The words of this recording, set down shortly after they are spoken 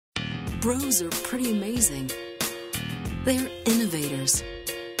Bros are pretty amazing. They're innovators,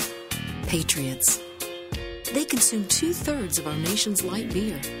 patriots. They consume 2/3 of our nation's light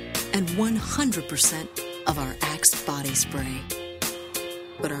beer and 100% of our Axe body spray.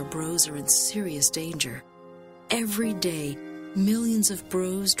 But our bros are in serious danger. Every day, millions of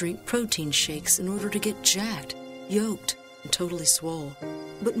bros drink protein shakes in order to get jacked, yoked, and totally swole.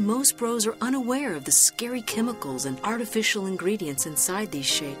 But most bros are unaware of the scary chemicals and artificial ingredients inside these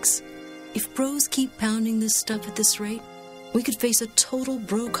shakes. If bros keep pounding this stuff at this rate, we could face a total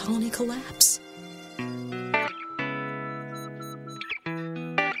bro colony collapse.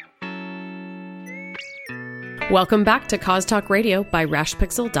 Welcome back to Cause Talk Radio by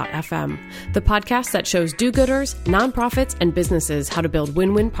RashPixel.fm, the podcast that shows do-gooders, nonprofits, and businesses how to build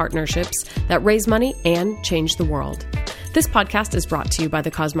win-win partnerships that raise money and change the world. This podcast is brought to you by the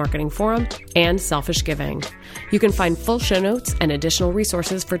Cause Marketing Forum and Selfish Giving. You can find full show notes and additional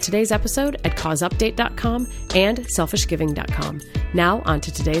resources for today's episode at causeupdate.com and selfishgiving.com. Now, on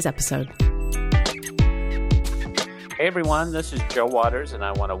to today's episode. Hey everyone, this is Joe Waters, and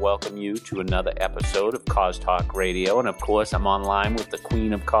I want to welcome you to another episode of Cause Talk Radio. And of course, I'm online with the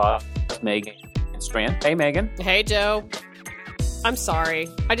Queen of Cause, Megan Strand. Hey, Megan. Hey, Joe. I'm sorry.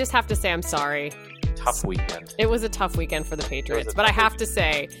 I just have to say I'm sorry. Tough weekend. It was a tough weekend for the Patriots, but I have to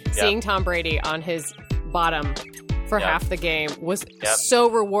say, seeing Tom Brady on his bottom for half the game was so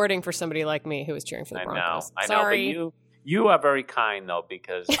rewarding for somebody like me who was cheering for the Broncos. I know. Sorry. But you are very kind, though,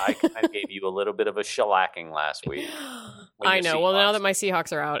 because I kind of gave you a little bit of a shellacking last week. I know. Well, now that my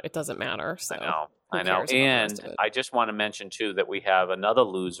Seahawks are out, it doesn't matter. So I know. And I just want to mention, too, that we have another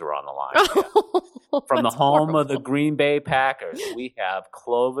loser on the line. From the home of the Green Bay Packers, we have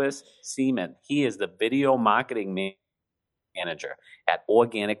Clovis Seaman. He is the video marketing manager at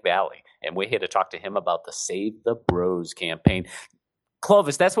Organic Valley. And we're here to talk to him about the Save the Bros campaign.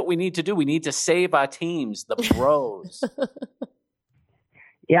 Clovis, that's what we need to do. We need to save our teams, the bros.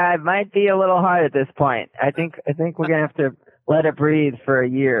 Yeah, it might be a little hard at this point. I think we're gonna have to let it breathe for a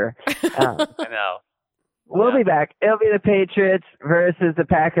year. I know. We'll be back. It'll be the Patriots versus the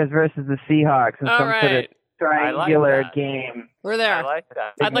Packers versus the Seahawks in some sort of triangular game. We're there. I like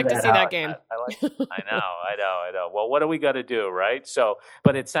that. I'd like to see that game. I know. Well, what do we got to do, right? So,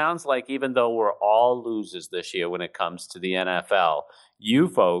 but it sounds like even though we're all losers this year when it comes to the NFL, you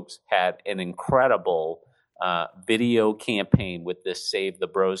folks had an incredible video campaign with this Save the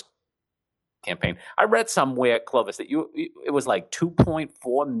Bros campaign. I read somewhere, Clovis, that it was like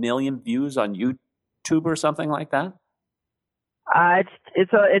 2.4 million views on YouTube or something like that. It's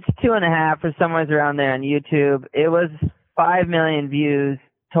 2.5 or somewhere around there on YouTube. It was 5 million views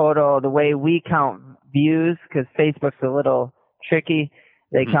total. The way we count views, because Facebook's a little tricky,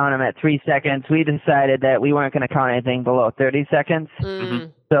 they count them at 3 seconds. We decided that we weren't going to count anything below 30 seconds.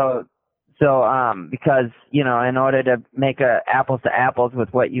 So because in order to make a apples to apples with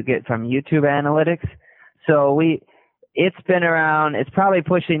what you get from YouTube analytics, it's been around. It's probably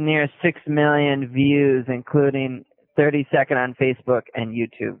pushing near 6 million views, including 30-second on Facebook and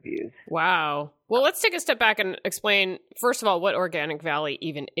YouTube views. Wow. Well, let's take a step back and explain, first of all, what Organic Valley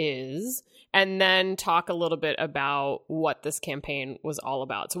even is, and then talk a little bit about what this campaign was all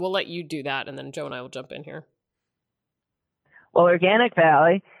about. So we'll let you do that, and then Joe and I will jump in here. Well, Organic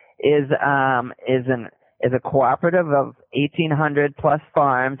Valley is a cooperative of 1,800 plus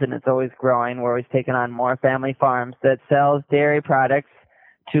farms, and it's always growing. We're always taking on more family farms that sells dairy products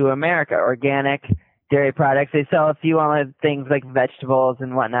to America, organic dairy products. They sell a few other things like vegetables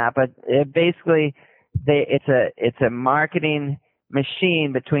and whatnot, but it's a marketing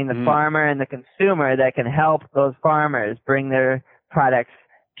machine between the farmer and the consumer that can help those farmers bring their products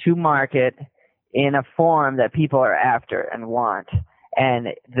to market in a form that people are after and want. And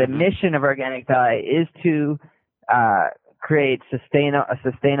the mission of Organic Valley is to create a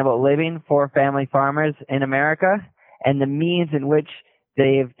sustainable living for family farmers in America, and the means in which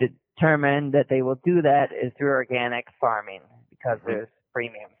they've determined that they will do that is through organic farming, because there's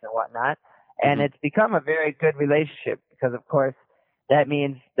premiums and whatnot. And it's become a very good relationship, because, of course, that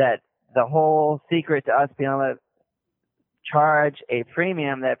means that the whole secret to us being able to charge a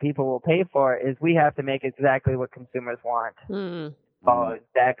premium that people will pay for is we have to make exactly what consumers want. Follow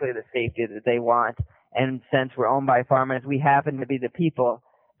exactly the safety that they want. And since we're owned by farmers, we happen to be the people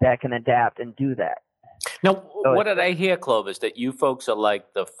that can adapt and do that. Now, what did I hear, Clovis, that you folks are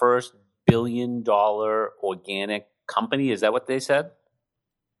like the first billion-dollar organic company? Is that what they said?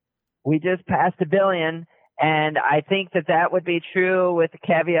 We just passed $1 billion, and I think that would be true with the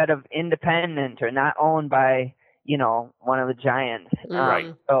caveat of independent or not owned by, one of the giants.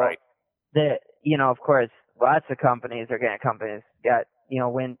 Right. Of course, lots of companies, organic companies, got,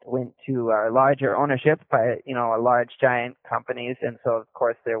 went to larger ownership by, a large giant companies. And so, of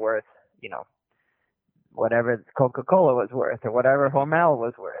course, they're worth, whatever Coca-Cola was worth or whatever Hormel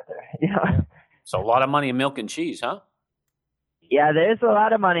was worth. So a lot of money in milk and cheese, huh? Yeah, there's a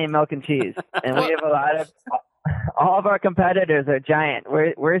lot of money in milk and cheese. And we have a lot of, all of our competitors are giant.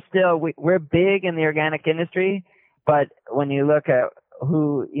 We're big in the organic industry, but when you look at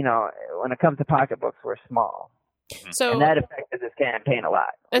who, when it comes to pocketbooks, we're small. So, and that affected this campaign a lot.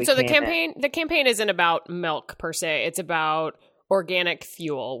 And so the campaign isn't about milk per se. It's about organic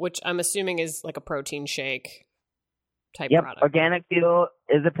fuel, which I'm assuming is like a protein shake type product. Organic fuel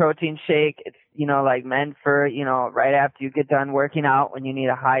is a protein shake. It's, like meant for, right after you get done working out when you need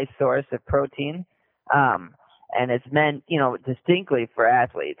a high source of protein. And it's meant, distinctly for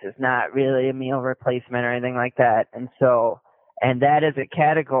athletes. It's not really a meal replacement or anything like that. And that is a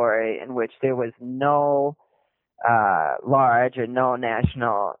category in which there was no large or no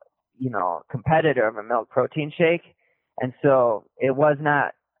national, competitor of a milk protein shake. And so it was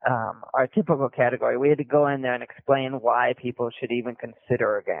not our typical category. We had to go in there and explain why people should even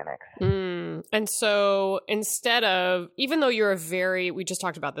consider organics. And so instead of, even though we just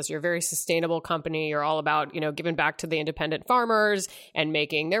talked about this, you're a very sustainable company. You're all about, giving back to the independent farmers and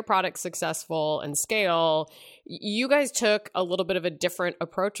making their products successful and scale. You guys took a little bit of a different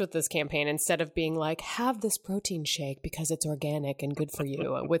approach with this campaign. Instead of being like, have this protein shake because it's organic and good for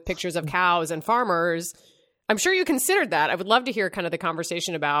you with pictures of cows and farmers. I'm sure you considered that. I would love to hear kind of the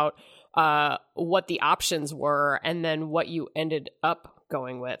conversation about what the options were and then what you ended up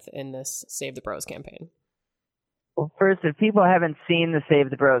going with in this Save the Bros campaign. Well, first, if people haven't seen the Save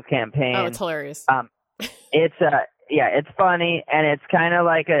the Bros campaign, oh, it's hilarious. It's funny, and it's kind of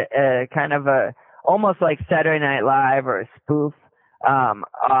like a almost like Saturday Night Live or a spoof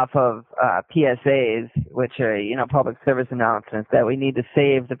off of PSAs, which are, public service announcements that we need to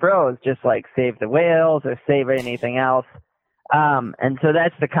save the bros, just like save the whales or save anything else. And so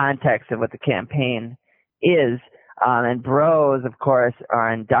that's the context of what the campaign is. And bros, of course,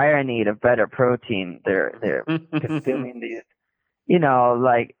 are in dire need of better protein. They're consuming these,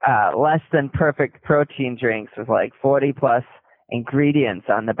 less than perfect protein drinks with like 40 plus ingredients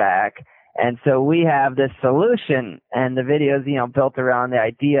on the back. And so we have this solution, and the video is, built around the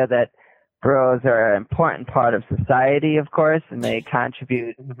idea that bros are an important part of society, of course, and they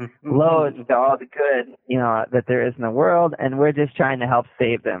contribute loads to all the good, that there is in the world, and we're just trying to help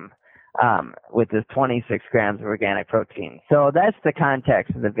save them with this 26 grams of organic protein. So that's the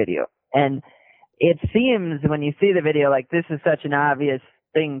context of the video. And it seems when you see the video like this is such an obvious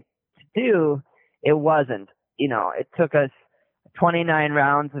thing to do, it wasn't. It took us 29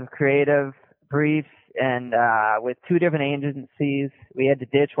 rounds of creative briefs and with 2 different agencies. We had to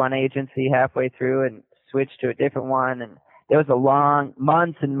ditch one agency halfway through and switch to a different one. And there was a long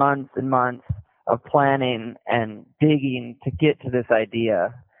months and months and months of planning and digging to get to this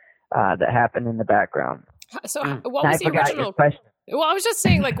idea that happened in the background. So what was the original question? Well, I was just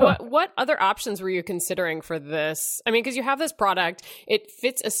saying, like, what other options were you considering for this? I mean, because you have this product, it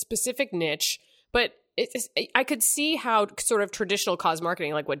fits a specific niche, but I could see how sort of traditional cause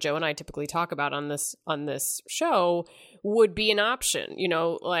marketing, like what Joe and I typically talk about on this show, would be an option.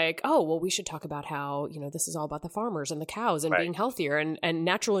 Like, oh, well, we should talk about how, this is all about the farmers and the cows and being healthier and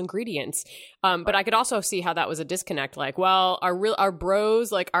natural ingredients. But I could also see how that was a disconnect. Like, well, our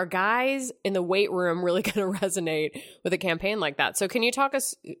bros, like our guys in the weight room, really going to resonate with a campaign like that. So can you talk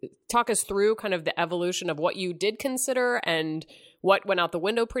us through kind of the evolution of what you did consider and what went out the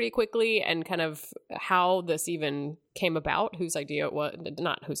window pretty quickly, and kind of how this even came about, whose idea it was,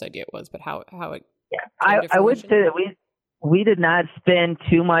 not whose idea it was, but how it. Yeah, I would say that we did not spend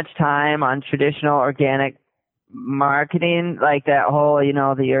too much time on traditional organic marketing, like that whole,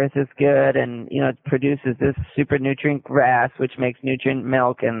 the earth is good and, it produces this super nutrient grass, which makes nutrient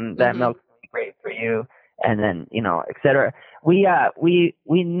milk, and that milk is great for you. And then, et cetera. We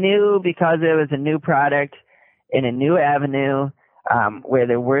knew because it was a new product in a new avenue, where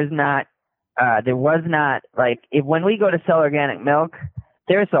there was not like, when we go to sell organic milk,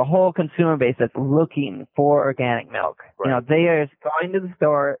 there's a whole consumer base that's looking for organic milk. Right. They are going to the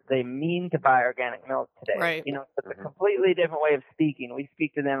store. They mean to buy organic milk today. Right. It's a completely different way of speaking. We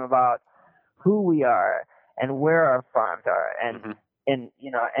speak to them about who we are and where our farms are and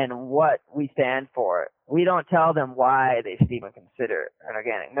what we stand for. We don't tell them why they should even consider an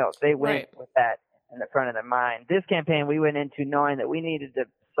organic milk. They went with that in the front of their mind. This campaign, we went into knowing that we needed to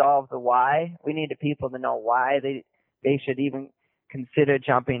solve the why. We needed people to know why they should even consider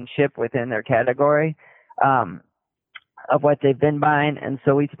jumping ship within their category of what they've been buying. And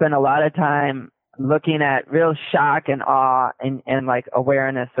so we spent a lot of time looking at real shock and awe and like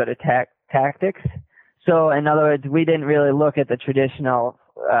awareness sort of tactics. So in other words, we didn't really look at the traditional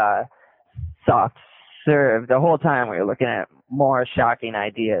soft serve. The whole time we were looking at more shocking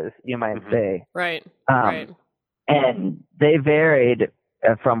ideas, you might say. Right. And they varied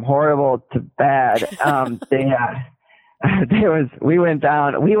from horrible to bad. One thing I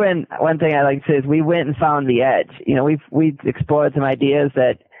like to say is we went and found the edge. You know, we explored some ideas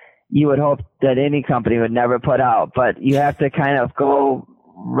that you would hope that any company would never put out, but you have to kind of go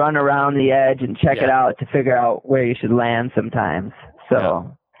run around the edge and check it out to figure out where you should land sometimes.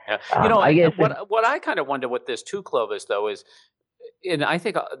 So, you know, I guess what I kind of wonder with this too, Clovis, though, is, and I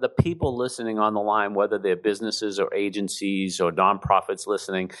think the people listening on the line, whether they're businesses or agencies or nonprofits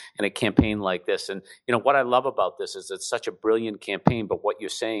listening in a campaign like this, and you know what I love about this is it's such a brilliant campaign. But what you're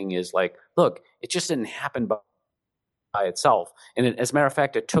saying is like, look, it just didn't happen by itself, and as a matter of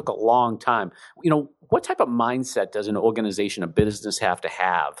fact, it took a long time. You know, what type of mindset does an organization, a business, have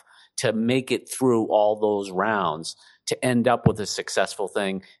to make it through all those rounds to end up with a successful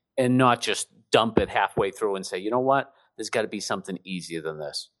thing, and not just dump it halfway through and say, you know what? There's got to be something easier than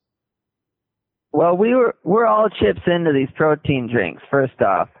this. Well, we're all chips into these protein drinks. First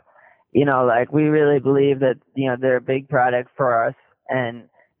off, you know, like we really believe that, you know, they're a big product for us and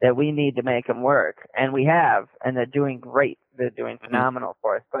that we need to make them work, and we have, and they're doing great. They're doing phenomenal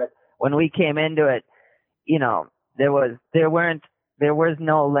for us. But when we came into it, you know, there was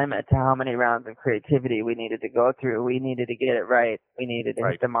no limit to how many rounds of creativity we needed to go through. We needed to get it right. We needed to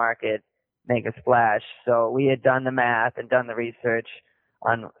hit the market, make a splash. So we had done the math and done the research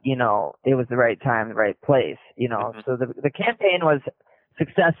on, you know, it was the right time, the right place, you know. So the campaign was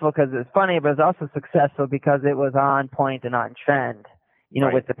successful because it was funny, but it was also successful because it was on point and on trend, you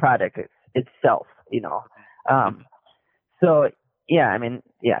know, with the product itself, you know. So yeah, I mean,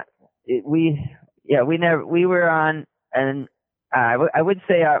 we were on, and I would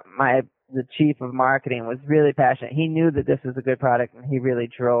say the chief of marketing was really passionate. He knew that this was a good product, and he really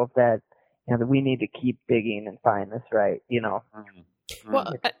drove that, you know, that we need to keep digging and find this right, you know.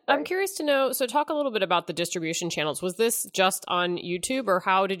 Well, I'm curious to know, so talk a little bit about the distribution channels. Was this just on YouTube, or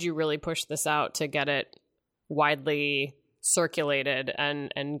how did you really push this out to get it widely circulated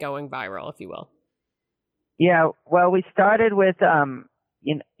and going viral, if you will? Yeah, well, we started with,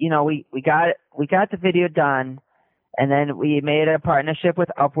 we got the video done, and then we made a partnership with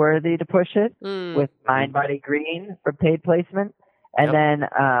Upworthy to push it with Mind Body Green for paid placement. And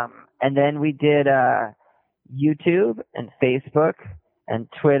then we did YouTube and Facebook and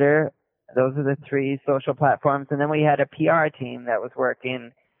Twitter. Those are the 3 social platforms. And then we had a PR team that was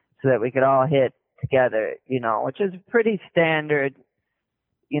working so that we could all hit together, you know, which is pretty standard,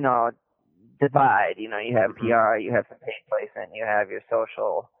 you know, divide. You know, you have PR, you have some paid placement, you have your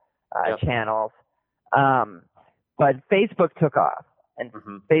social channels. But Facebook took off, and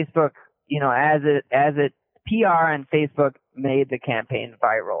Facebook, you know, as it PR and Facebook made the campaign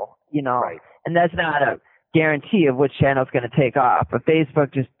viral, you know, and that's not a guarantee of which channel is going to take off, but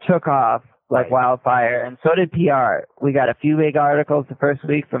Facebook just took off like wildfire, and so did PR. We got a few big articles the first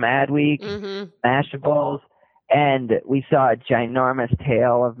week from Adweek, Mashables, and we saw a ginormous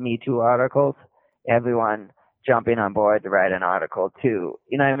tail of Me Too articles, everyone jumping on board to write an article too,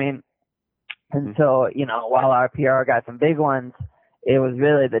 you know what I mean? And so, you know, while our PR got some big ones, it was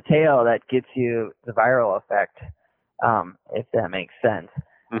really the tail that gets you the viral effect, if that makes sense.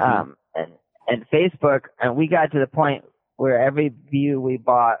 And Facebook, and we got to the point where every view we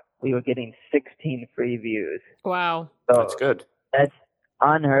bought, we were getting 16 free views. Wow. So that's good. That's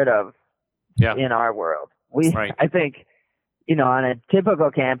unheard of in our world. I think, you know, on a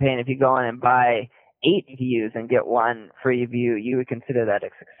typical campaign, if you go in and buy 8 views and get 1 free view, you would consider that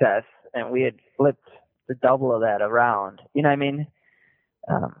a success. And we had flipped the double of that around. You know what I mean?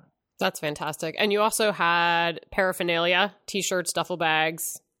 That's fantastic. And you also had paraphernalia, T-shirts, duffel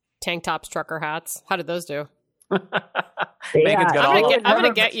bags, tank tops, trucker hats. How did those do? Megan's got I'm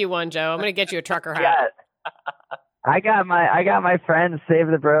gonna get you one, Joe. I'm gonna get you a trucker hat. Yeah. I got my friends Save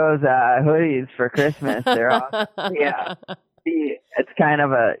the Bros hoodies for Christmas. They're awesome. Yeah. It's kind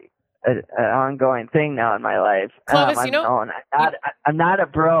of an ongoing thing now in my life. Clovis, I'm not a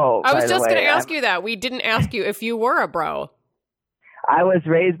bro. I was just going to ask you that. We didn't ask you if you were a bro. I was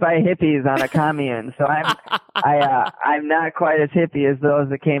raised by hippies on a commune, so I'm not quite as hippie as those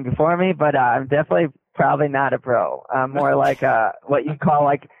that came before me, but I'm definitely probably not a bro. I'm more like what you call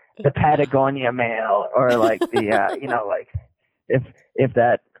like the Patagonia male, or like the like if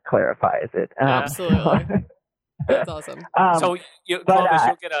that clarifies it. Absolutely. That's awesome. So, Clovis,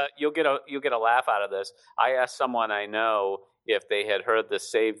 you'll get a laugh out of this. I asked someone I know if they had heard the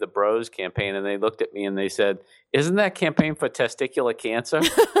Save the Bros campaign, and they looked at me and they said, "Isn't that campaign for testicular cancer?"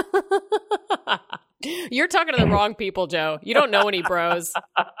 You're talking to the wrong people, Joe. You don't know any bros.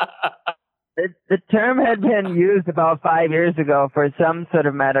 The term had been used about 5 years ago for some sort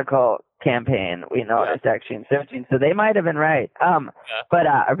of medical campaign. We noticed actually in searching, so they might have been right. But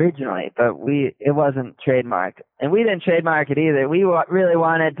originally, it wasn't trademarked, and we didn't trademark it either. We really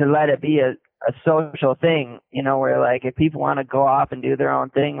wanted to let it be a social thing, where like if people want to go off and do their own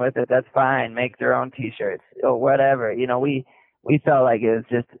thing with it, that's fine. Make their own T-shirts or whatever. We felt like it was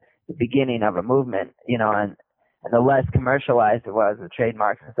just the beginning of a movement, and the less commercialized it was with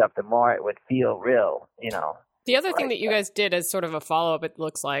trademarks and stuff, the more it would feel real, The other thing that you guys did as sort of a follow-up, it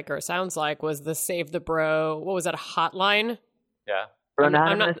looks like, or it sounds like, was the Save the Bro, what was that, a hotline? Yeah.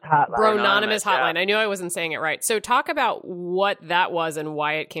 Brononymous hotline. Brononymous hotline. Yeah. I knew I wasn't saying it right. So talk about what that was and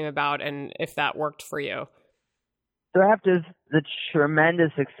why it came about and if that worked for you. So after the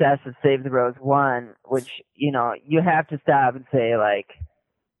tremendous success of Save the Bros 1, which, you have to stop and say, like,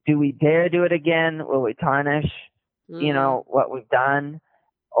 do we dare do it again? Will we tarnish, what we've done?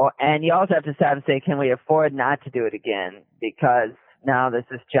 And you also have to stop and say, can we afford not to do it again? Because now there's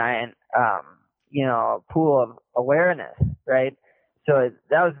this giant, pool of awareness, right? So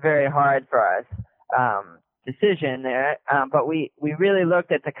that was very hard for us, decision there. But we really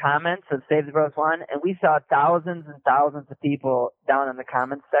looked at the comments of Save the Bros 1, and we saw thousands and thousands of people down in the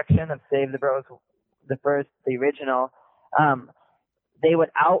comments section of Save the Bros, the original. They would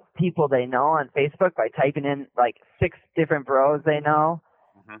out people they know on Facebook by typing in like 6 different bros they know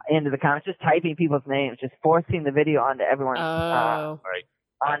into the comments, just typing people's names, just forcing the video onto everyone's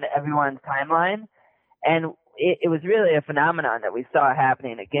onto everyone's timeline. And it was really a phenomenon that we saw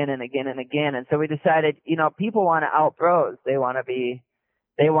happening again and again and again. And so we decided, people want to out bros. They want to be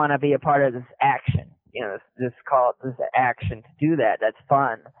a part of this action, this action to do that. That's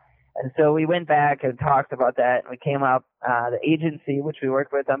fun. And so we went back and talked about that, and we came up, the agency, which we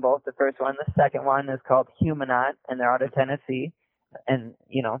worked with on both the first one, the second one is called Humanot, and they're out of Tennessee. And,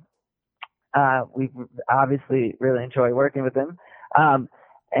 we obviously really enjoy working with them.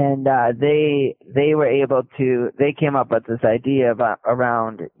 And they were able to, they came up with this idea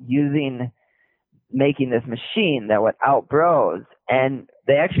around making this machine that would out bros. And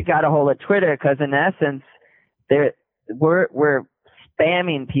they actually got a hold of Twitter because in essence, we're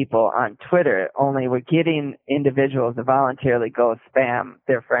spamming people on Twitter, only we're getting individuals to voluntarily go spam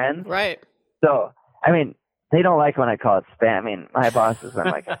their friends. Right. So, I mean, they don't like when I call it spamming. My bosses don't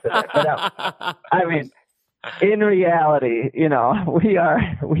like it. But, I mean, in reality, we are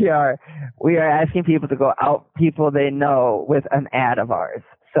asking people to go out people they know with an ad of ours.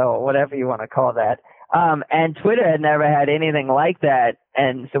 So whatever you want to call that. And Twitter had never had anything like that.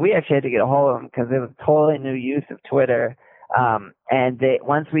 And so we actually had to get a hold of them because it was totally new use of Twitter. And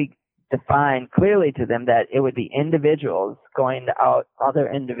once we defined clearly to them that it would be individuals going to out other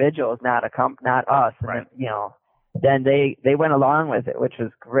individuals, not us. Right. And, then they went along with it, which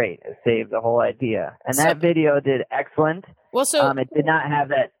was great. It saved the whole idea. And that video did excellent. Well, so it did not have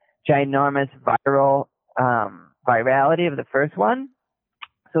that ginormous virality of the first one.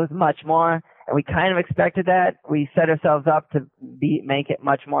 So it was much more, and we kind of expected that. We set ourselves up to make it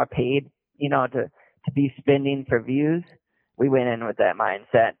much more paid, to be spending for views. We went in with that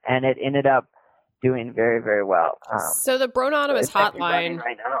mindset, and it ended up doing very, very well. So the Brononymous hotline,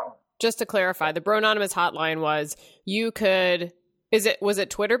 right now. Just to clarify, the Brononymous hotline was was it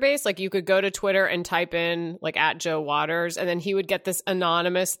Twitter based? Like you could go to Twitter and type in like @JoeWaters, and then he would get this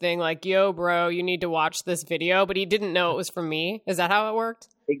anonymous thing like, "Yo, bro, you need to watch this video," but he didn't know it was from me. Is that how it worked?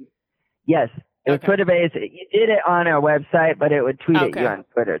 Yes. It was Twitter based. You did it on our website, but it would tweet at you on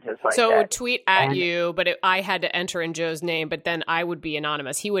Twitter, just like that. So it would tweet at you, but I had to enter in Joe's name, but then I would be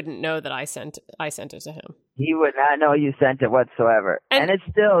anonymous. He wouldn't know that I sent it to him. He would not know you sent it whatsoever. And it's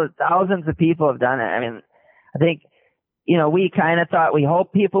still, thousands of people have done it. I mean, I think, we kind of thought, we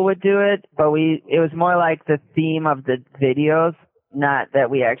hoped people would do it, but it was more like the theme of the videos, not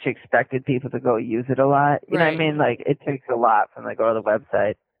that we actually expected people to go use it a lot. You know what I mean? Like, it takes a lot from go to the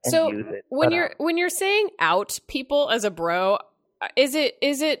website. So when you're saying out people as a bro, is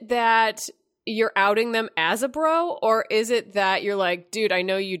it that you're outing them as a bro, or is it that you're like, dude, I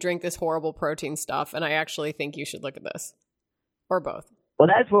know you drink this horrible protein stuff, and I actually think you should look at this, or both? Well,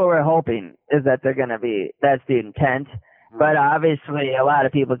 that's what we're hoping, is that they're going to be. That's the intent. But obviously, a lot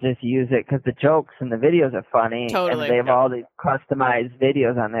of people just use it because the jokes and the videos are funny, totally. And they have all these customized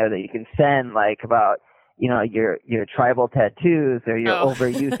videos on there that you can send, like about. Your tribal tattoos or your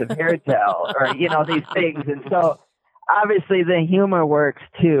overuse of hair gel or, these things. And so obviously the humor works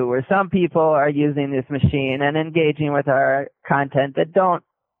too, where some people are using this machine and engaging with our content that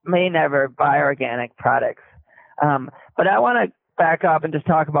may never buy organic products. But I want to back up and just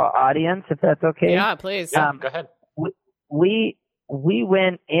talk about audience, if that's okay. Yeah, please. Go ahead. We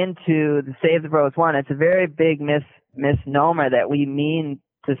went into the Save the Bros one. It's a very big misnomer that we mean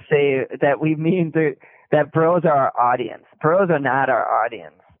to say that bros are our audience. Bros are not our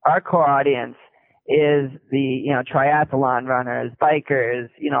audience. Our core audience is the, triathlon runners, bikers,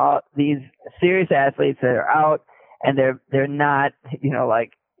 all these serious athletes that are out and they're not,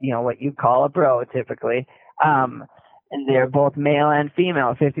 what you call a bro typically. And they're both male and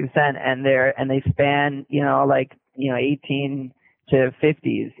female, 50%, and they span, 18 to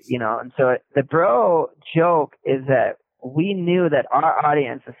 50s, and so the bro joke is that we knew that our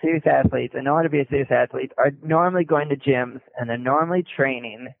audience, the serious athletes, and know how to be a serious athlete, are normally going to gyms and they're normally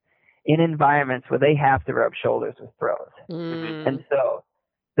training in environments where they have to rub shoulders with bros. Mm. And so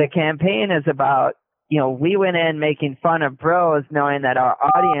the campaign is about, we went in making fun of bros knowing that our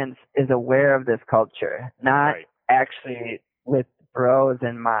audience is aware of this culture, not actually with bros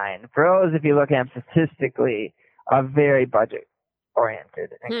in mind. Bros, if you look at them statistically, are very budget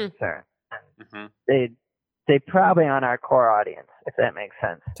oriented and concerned. And they probably aren't our core audience, if that makes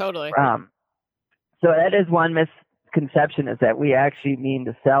sense. Totally. So that is one misconception, is that we actually mean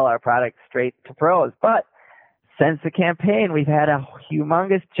to sell our product straight to pros. But since the campaign, we've had a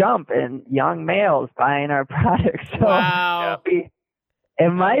humongous jump in young males buying our products. So wow. It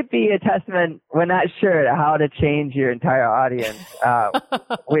might be a testament. We're not sure how to change your entire audience.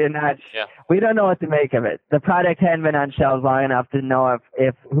 We're not. Yeah. We don't know what to make of it. The product hadn't been on shelves long enough to know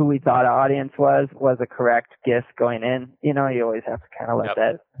if who we thought our audience was a correct guess going in. You always have to kind of let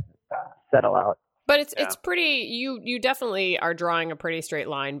that settle out. But it's pretty. You definitely are drawing a pretty straight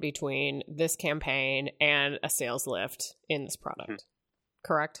line between this campaign and a sales lift in this product.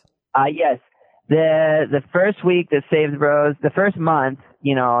 Correct? Yes. The first week that Save the Bros, the first month,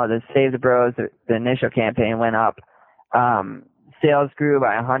 the Save the Bros, the initial campaign went up. Sales grew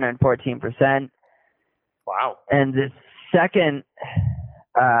by 114%. Wow. And the second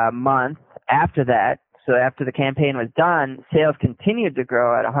month after that, so after the campaign was done, sales continued to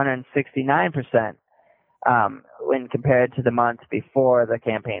grow at 169% when compared to the month before the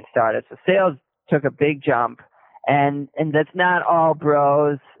campaign started. So sales took a big jump. And that's not all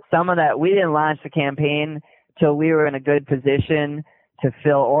bros. Some of that, we didn't launch the campaign till we were in a good position to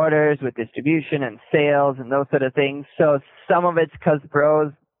fill orders with distribution and sales and those sort of things. So some of it's because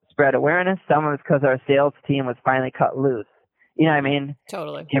bros spread awareness. Some of it's because our sales team was finally cut loose. You know what I mean?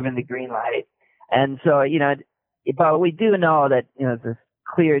 Totally. Given the green light. And so, but we do know that, this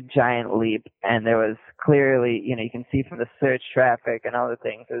clear giant leap, and there was clearly, you can see from the search traffic and other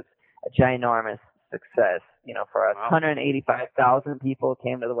things, there's a ginormous success, for us. Wow. 185,000 people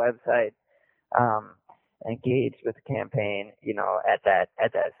came to the website, engaged with the campaign, at that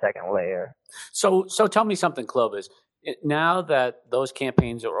second layer. So tell me something, Clovis. Now that those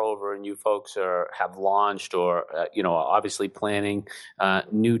campaigns are over and you folks have launched or, obviously planning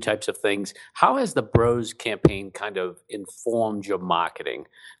new types of things, how has the Bros campaign kind of informed your marketing?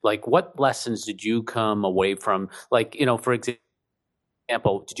 Like, what lessons did you come away from? Like, for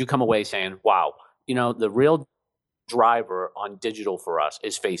example, did you come away saying, wow, the real driver on digital for us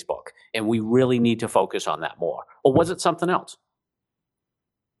is Facebook, and we really need to focus on that more? Or was it something else?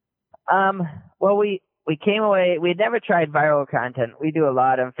 Well, we came away, we'd never tried viral content. We do a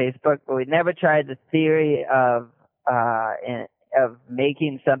lot on Facebook, but we'd never tried the theory of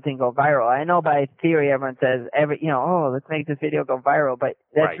making something go viral. I know by theory everyone says let's make this video go viral, but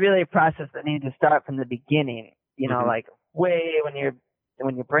that's really a process that needs to start from the beginning, like way when you're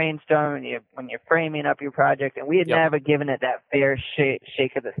brainstorming, when you're framing up your project. And we had never given it that fair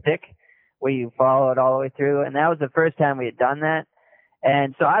shake of the stick where you follow it all the way through. And that was the first time we had done that.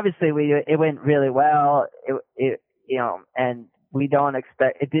 And so obviously it went really well. And we didn't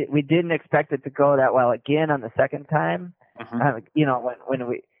expect it to go that well again on the second time.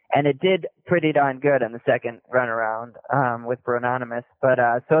 And it did pretty darn good on the second run around, with Brononymous. But,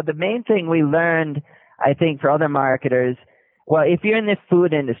 so the main thing we learned, I think, for other marketers, well, if you're in the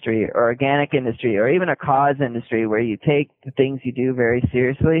food industry or organic industry or even a cause industry where you take the things you do very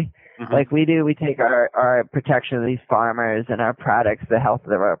seriously, like we do, we take our protection of these farmers and our products, the health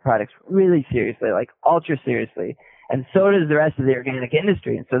of our products, really seriously, like ultra seriously. And so does the rest of the organic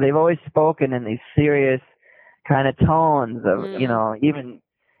industry. And so they've always spoken in these serious kind of tones of,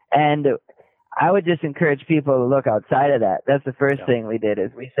 and I would just encourage people to look outside of that. That's the first thing we did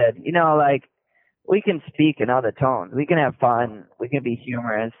is we said, we can speak in other tones. We can have fun. We can be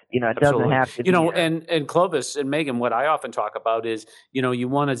humorous. It Absolutely. doesn't have to be. And Clovis and Megan, what I often talk about is, you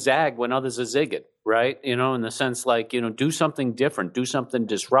want to zag when others are zigging, right? In the sense like, do something different, do something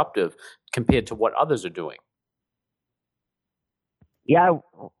disruptive compared to what others are doing. Yeah,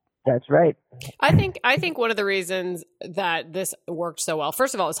 that's right. I think one of the reasons that this worked so well,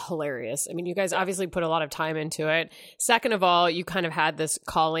 first of all, it's hilarious. I mean, you guys obviously put a lot of time into it. Second of all, you kind of had this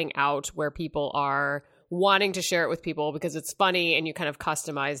calling out where people are wanting to share it with people because it's funny, and you kind of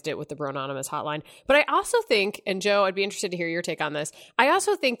customized it with the Brononymous hotline. But I also think, and Joe, I'd be interested to hear your take on this. I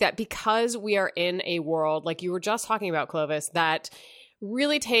also think that because we are in a world, like you were just talking about, Clovis, that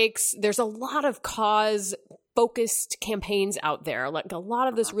really there's a lot of cause-focused campaigns out there, like a lot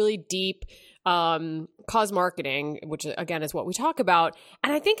of this really deep cause marketing, which again is what we talk about.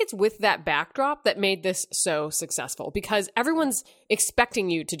 And I think it's with that backdrop that made this so successful, because everyone's expecting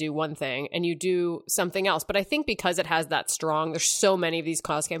you to do one thing and you do something else. But I think because it has that strong, there's so many of these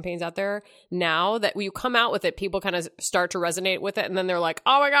cause campaigns out there now that when you come out with it, people kind of start to resonate with it. And then they're like,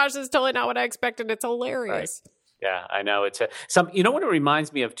 oh my gosh, this is totally not what I expected. It's hilarious. Right. Yeah, I know. It's what it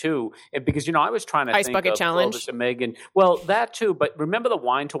reminds me of too, because I was trying to Ice think Bucket of Challenge. Clovis and Megan. Well, that too, but remember the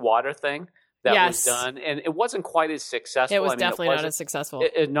wine to water thing that was done, and it wasn't quite as successful. It was definitely not as successful.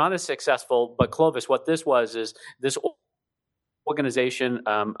 Not as successful, but Clovis, what this was is this organization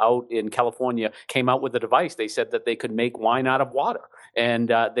out in California came out with a device. They said that they could make wine out of water,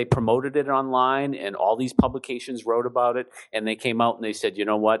 and they promoted it online, and all these publications wrote about it, and they came out and they said, you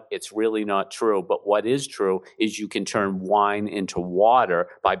know what, it's really not true, but what is true is you can turn wine into water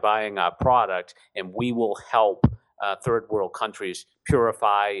by buying our product, and we will help third world countries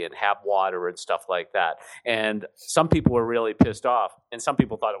purify and have water and stuff like that. And some people were really pissed off, and some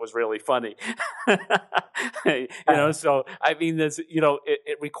people thought it was really funny. So I mean, there's,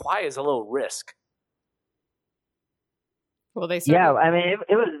 it requires a little risk. Well, they I mean,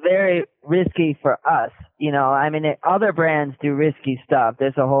 it was very risky for us. I mean, other brands do risky stuff.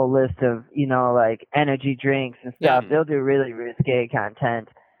 There's a whole list of, like energy drinks and stuff. Yeah. They'll do really risque content.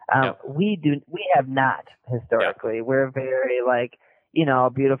 We have not historically. Yeah. We're very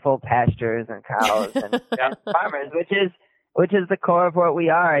beautiful pastures and cows and farmers, which is the core of what we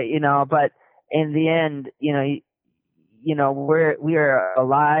are, But in the end, we are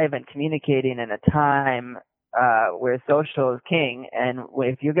alive and communicating in a time where social is king, and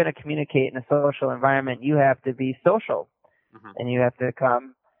if you're going to communicate in a social environment, you have to be social, and you have to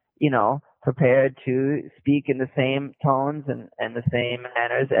come, prepared to speak in the same tones and the same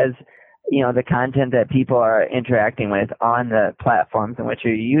manners as, the content that people are interacting with on the platforms in which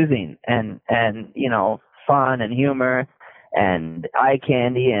you're using, and fun and humor and eye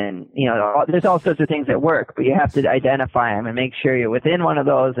candy and, there's all sorts of things that work, but you have to identify them and make sure you're within one of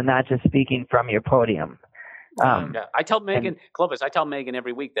those and not just speaking from your podium. I tell Megan, Clovis,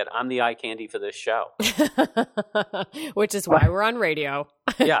 every week that I'm the eye candy for this show. Which is why we're on radio.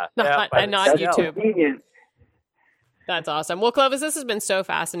 Yeah. and not YouTube. That's awesome. Well, Clovis, this has been so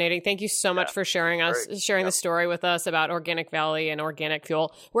fascinating. Thank you so much for sharing the story with us about Organic Valley and Organic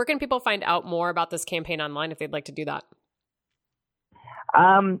Fuel. Where can people find out more about this campaign online if they'd like to do that?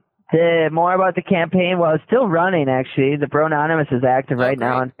 More about the campaign, well, it's still running, actually. The Brononymous is active right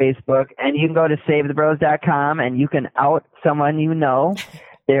now on Facebook, and you can go to SaveTheBros.com, and you can out someone you know.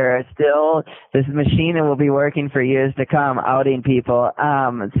 There are still this machine that will be working for years to come, outing people.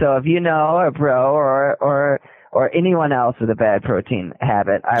 So if you know a bro or anyone else with a bad protein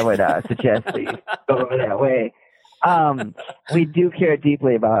habit, I would suggest that you go over that way. We do care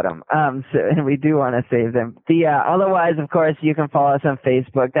deeply about them. And we do want to save them. Otherwise, of course, you can follow us on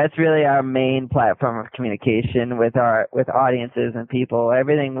Facebook. That's really our main platform of communication with audiences and people.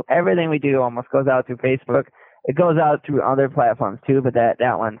 Everything we do almost goes out through Facebook. It goes out through other platforms too, but that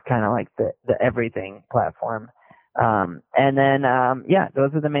one's kind of like the everything platform. And then,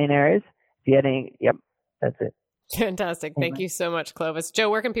 those are the main areas. If you had any, that's it. Fantastic. Thank you so much, Clovis. Joe,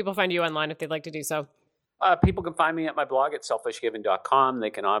 where can people find you online if they'd like to do so? People can find me at my blog at selfishgiving.com.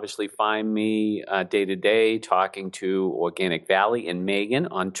 They can obviously find me day to day talking to Organic Valley and Megan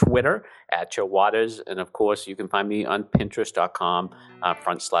on Twitter at Joe Waters. And of course, you can find me on Pinterest.com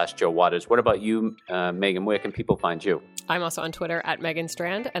 /Joe Waters. What about you, Megan? Where can people find you? I'm also on Twitter at Megan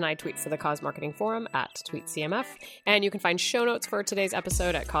Strand, and I tweet for the Cause Marketing Forum at TweetCMF. And you can find show notes for today's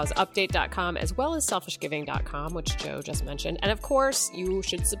episode at causeupdate.com as well as selfishgiving.com, which Joe just mentioned. And of course, you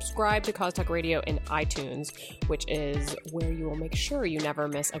should subscribe to Cause Talk Radio in iTunes, which is where you will make sure you never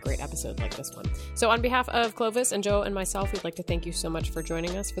miss a great episode like this one. So on behalf of Clovis and Joe and myself, we'd like to thank you so much for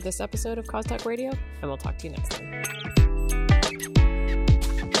joining us for this episode of Cause Talk Radio, and we'll talk to you next time.